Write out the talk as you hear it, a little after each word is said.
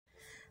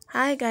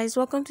Hi guys,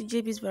 welcome to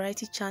JB's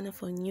Variety channel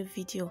for a new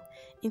video.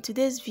 In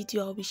today's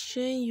video, I'll be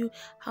showing you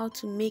how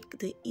to make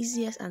the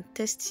easiest and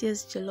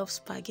tastiest jollof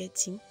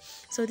spaghetti.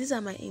 So these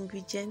are my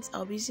ingredients.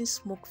 I'll be using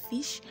smoked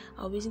fish,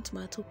 I'll be using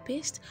tomato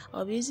paste,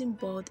 I'll be using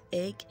boiled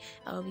egg,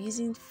 I'll be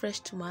using fresh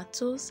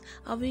tomatoes,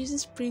 I'll be using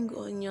spring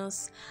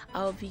onions,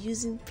 I'll be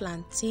using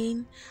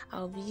plantain,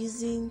 I'll be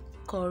using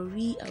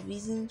curry, I'll be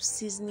using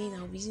seasoning,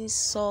 I'll be using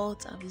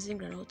salt, I'll be using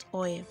groundnut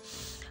oil.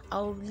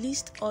 I'll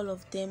list all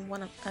of them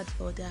one after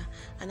the other,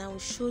 and I will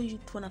show you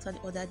one after the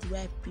other the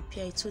way I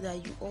prepare it, so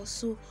that you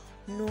also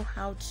know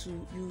how to,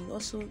 you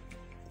also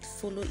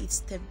follow it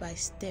step by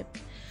step.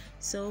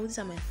 So these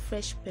are my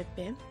fresh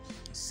pepper.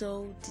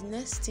 So the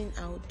next thing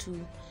I'll do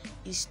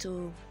is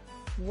to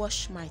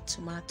wash my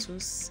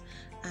tomatoes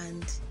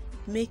and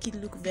make it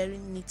look very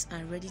neat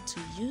and ready to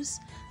use.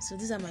 So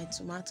these are my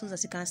tomatoes.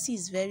 As you can see,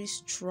 it's very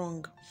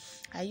strong.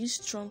 I use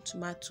strong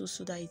tomatoes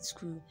so that it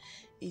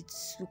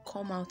will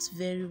come out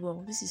very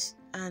well. This is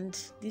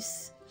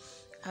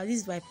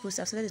my process.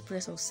 I've started the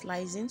process of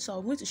slicing, so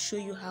I'm going to show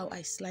you how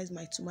I slice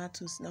my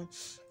tomatoes now.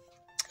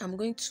 I'm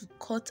going to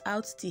cut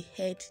out the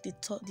head, the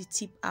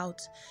tip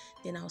out,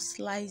 then I'll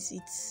slice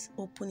it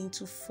open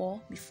into 4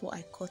 before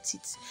I cut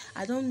it.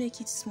 I don't make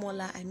it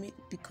smaller,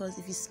 because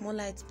if it's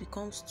smaller it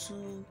becomes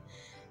too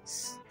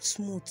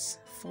smooth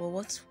for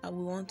what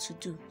we want to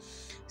do.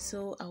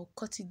 So I'll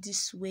cut it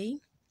this way,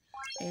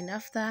 and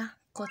after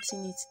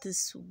cutting it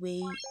this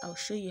way, I'll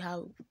show you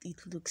how it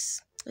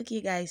looks.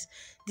 Okay guys,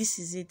 this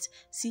is it.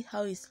 See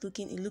how it's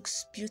looking. It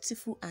looks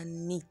beautiful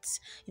and neat.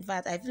 In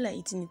fact, I feel like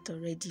eating it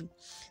already.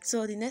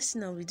 So the next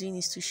thing I'll be doing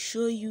is to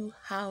show you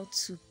how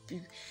to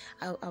do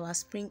our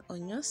spring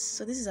onions.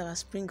 So this is our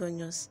spring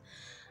onions.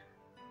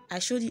 I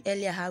showed you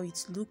earlier how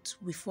it looked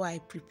before I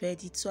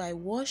prepared it. So I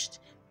washed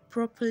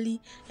properly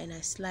and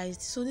I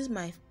sliced. So this is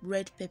my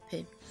red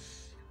pepper.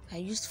 I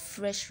used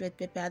fresh red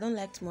pepper. I don't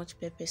like too much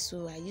pepper,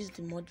 so I used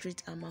the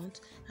moderate amount.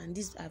 And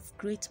this, I've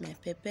grated my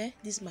pepper.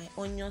 This is my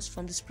onions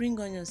from the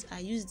spring onions.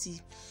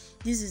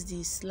 This is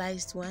the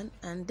sliced one.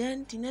 And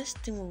then the next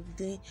thing we'll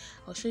do,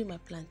 I'll show you my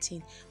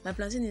plantain. My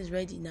plantain is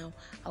ready now.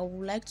 I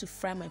would like to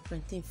fry my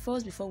plantain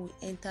first before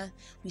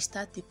we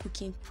start the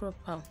cooking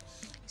proper.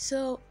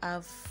 So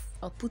I'll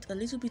put a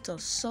little bit of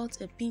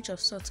salt, a pinch of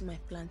salt to my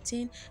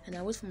plantain, and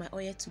I wait for my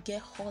oil to get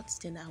hot,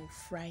 then I will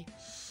fry.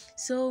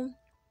 So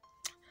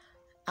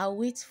I'll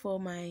wait for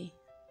my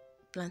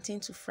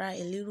plantain to fry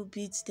a little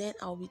bit, then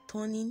I'll be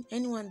turning.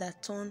 Anyone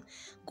that turn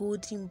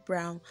golden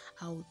brown,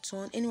 I'll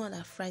turn. Anyone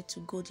that fried to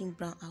golden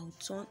brown, I'll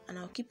turn, and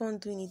I'll keep on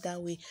doing it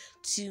that way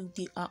till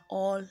they are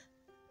all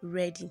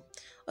ready.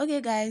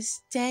 Okay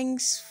guys,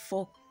 thanks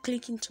for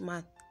clicking to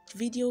my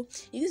video.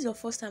 If this is your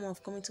first time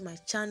of coming to my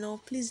channel,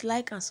 please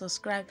like and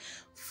subscribe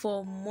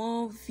for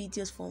more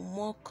videos, for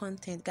more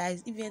content.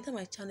 Guys, if you enter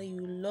my channel, you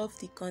love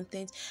the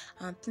content,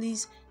 and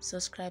please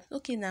subscribe.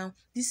 Okay, now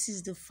this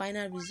is the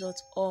final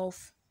result of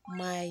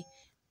my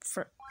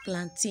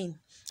plantain.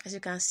 As you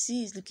can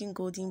see, it's looking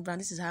golden brown.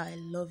 This is how I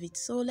love it.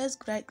 So let's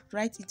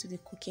right into the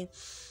cooking.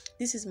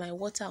 This is my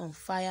water on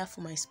fire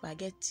for my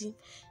spaghetti.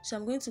 So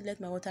I'm going to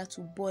let my water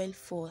to boil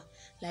for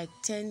like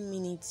 10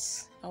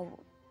 minutes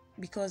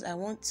because I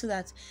want, so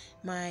that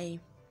my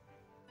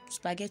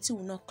spaghetti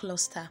will not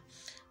cluster.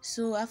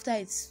 So after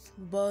it's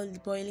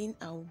boiling,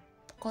 I'll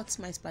cut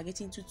my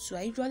spaghetti into 2.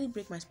 I usually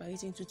break my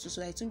spaghetti into 2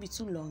 so that it won't be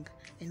too long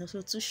and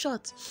also too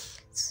short.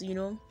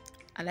 So,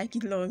 I like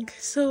it long.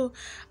 So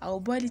I'll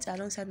boil it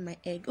alongside my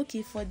egg.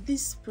 Okay, for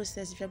this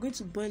process, if you're going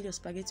to boil your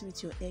spaghetti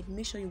with your egg,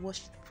 make sure you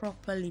wash it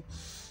properly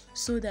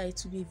so that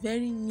it will be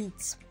very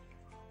neat,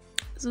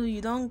 so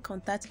you don't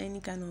contact any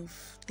kind of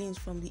things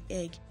from the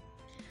egg.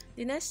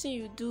 The next thing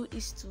you do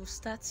is to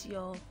start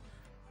your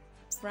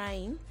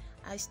frying.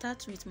 I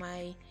start with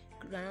my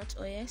groundnut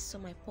oil, so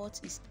my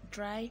pot is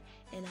dry,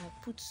 and I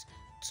put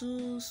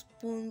 2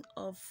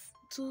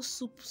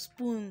 soup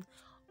spoon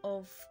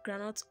of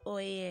groundnut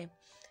oil.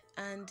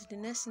 And the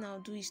next thing I'll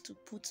do is to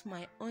put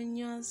my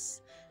onions,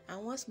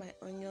 and once my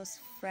onions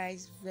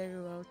fries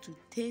very well to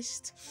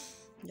taste,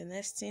 the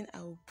next thing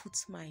I will put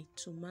my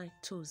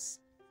tomatoes.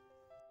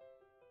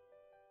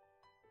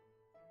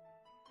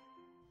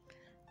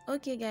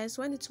 Okay guys,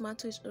 when the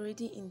tomato is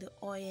already in the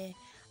oil,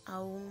 I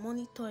will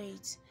monitor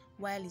it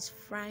while it's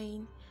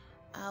frying.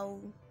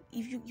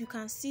 If you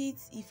can see it,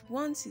 if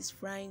once it's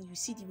frying, you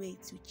see the way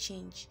it will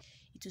change.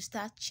 It will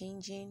start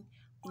changing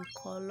in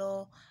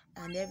color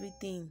and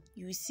everything.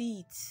 You will see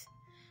it.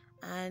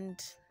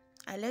 And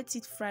I let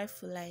it fry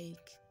for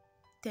like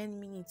 10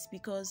 minutes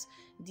because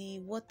the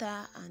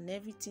water and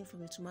everything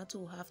from the tomato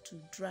will have to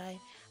dry.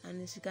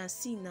 And as you can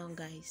see now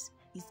guys,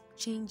 it's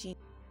changing.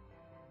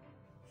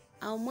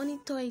 I'll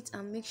monitor it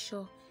and make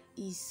sure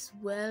it's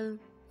well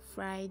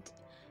fried.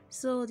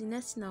 So the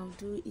next thing I'll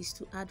do is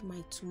to add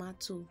my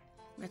tomato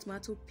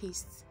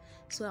paste.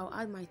 So I'll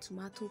add my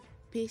tomato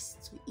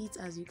paste to it.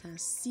 As you can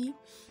see,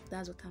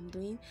 that's what I'm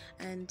doing.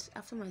 And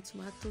after my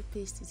tomato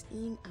paste is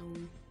in, I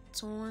will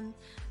turn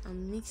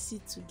and mix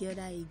it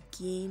together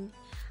again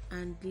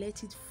and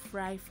let it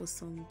fry for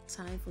some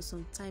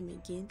time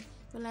again,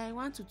 for like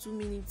 1 to 2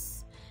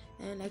 minutes.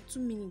 and like 2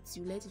 minutes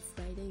you let it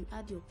fry. Then you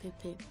add your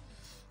pepper.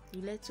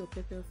 You let your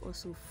pepper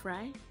also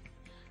fry.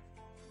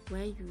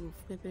 When your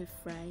pepper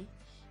fry,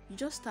 you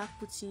just start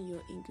putting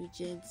your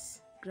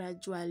ingredients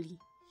gradually.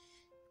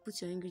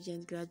 Put your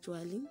ingredients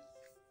gradually.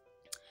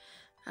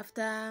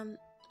 After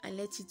I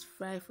let it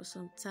fry for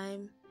some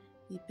time,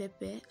 the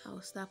pepper,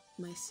 I'll start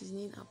my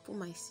seasoning. I'll put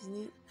my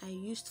seasoning. I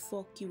used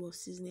 4 cubes of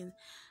seasoning,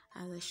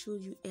 as I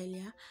showed you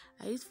earlier.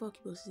 I used 4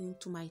 cubes of seasoning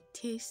to my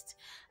taste,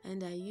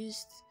 and I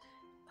used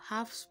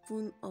half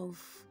teaspoon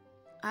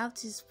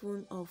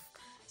of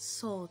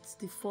salt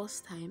the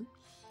first time.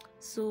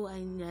 So I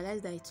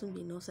realized that it won't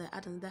be enough, so I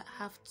add another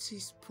half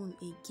teaspoon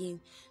again.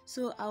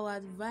 So I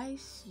would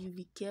advise you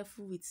be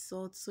careful with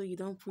salt, so you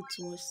don't put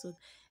too much salt.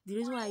 The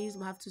reason why I use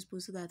my half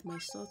teaspoon, so that my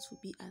salt will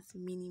be at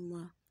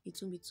minimal, it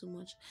won't be too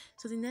much.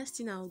 So the next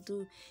thing I'll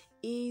do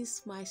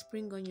is my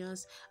spring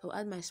onions. I'll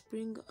add my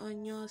spring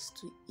onions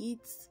to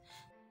it.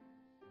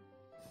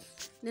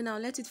 Then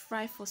I'll let it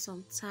fry for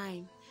some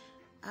time.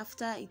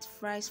 After it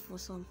fries for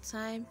some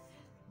time,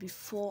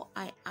 before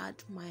I add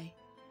my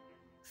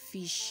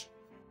fish.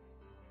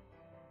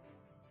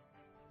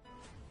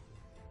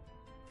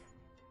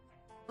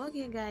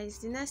 Okay guys,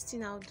 the next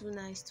thing I'll do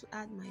now is to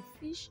add my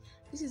fish.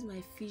 This is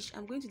my fish.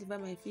 I'm going to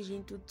divide my fish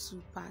into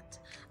 2 parts.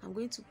 I'm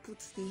going to put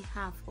the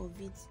half of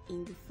it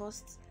in the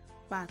first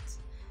part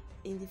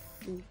in the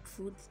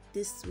food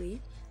this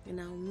way,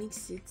 and I'll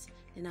mix it,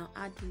 and I'll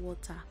add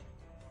water.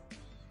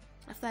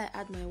 After I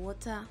add my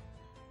water,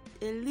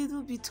 a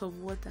little bit of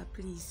water,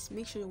 please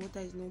make sure your water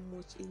is not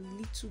much, a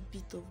little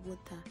bit of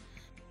water.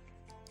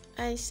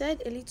 I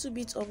said a little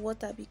bit of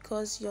water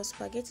because your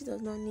spaghetti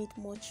does not need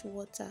much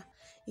water.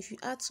 If you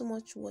add too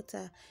much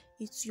water,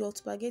 your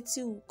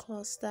spaghetti will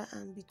cluster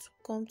and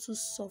become too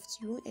soft.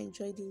 You won't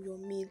enjoy your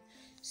meal.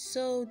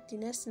 So the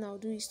next thing I'll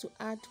do is to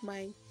add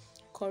my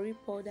curry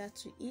powder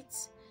to it.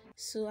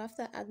 So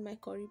after I add my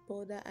curry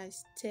powder, I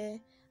stir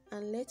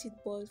and let it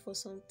boil for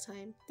some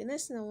time. The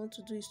next thing I want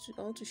to do is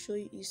I want to show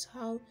you is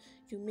how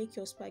you make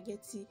your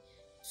spaghetti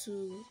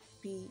to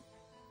be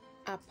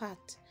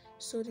apart.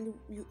 So then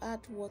you add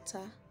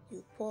water,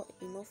 you pour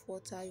enough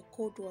water, you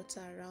cold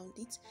water around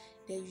it,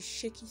 then you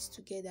shake it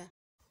together.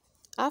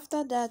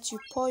 After that, you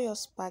pour your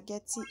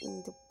spaghetti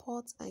in the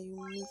pot and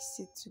you mix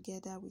it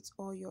together with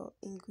all your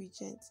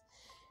ingredients.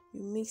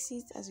 You mix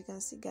it. As you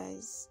can see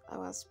guys,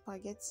 our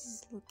spaghetti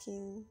is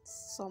looking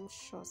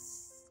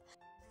sumptuous.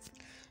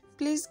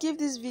 Please give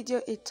this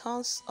video a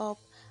thumbs up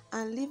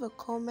and leave a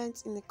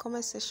comment in the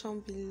comment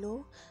section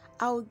below.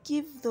 I'll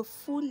give the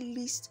full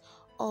list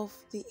of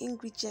the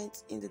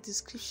ingredients in the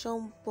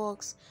description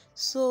box,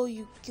 so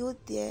you go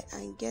there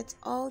and get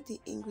all the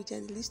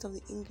ingredients, list of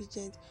the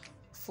ingredients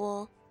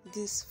for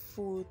this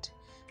food.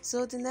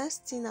 So the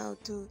next thing I'll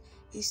do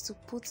is to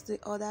put the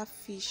other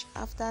fish.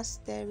 After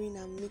stirring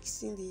and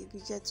mixing the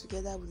ingredients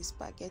together with the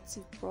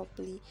spaghetti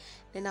properly,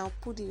 then I'll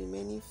put the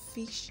remaining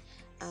fish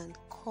and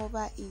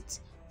cover it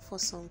for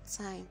some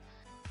time.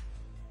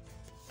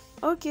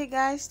 Okay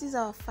guys, this is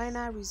our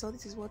final result.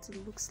 This is what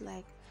it looks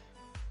like.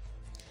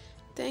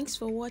 Thanks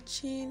for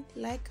watching.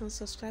 Like and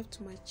subscribe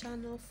to my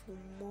channel for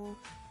more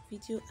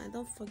video, and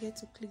don't forget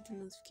to click the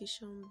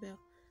notification bell.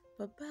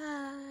 Bye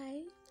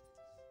bye.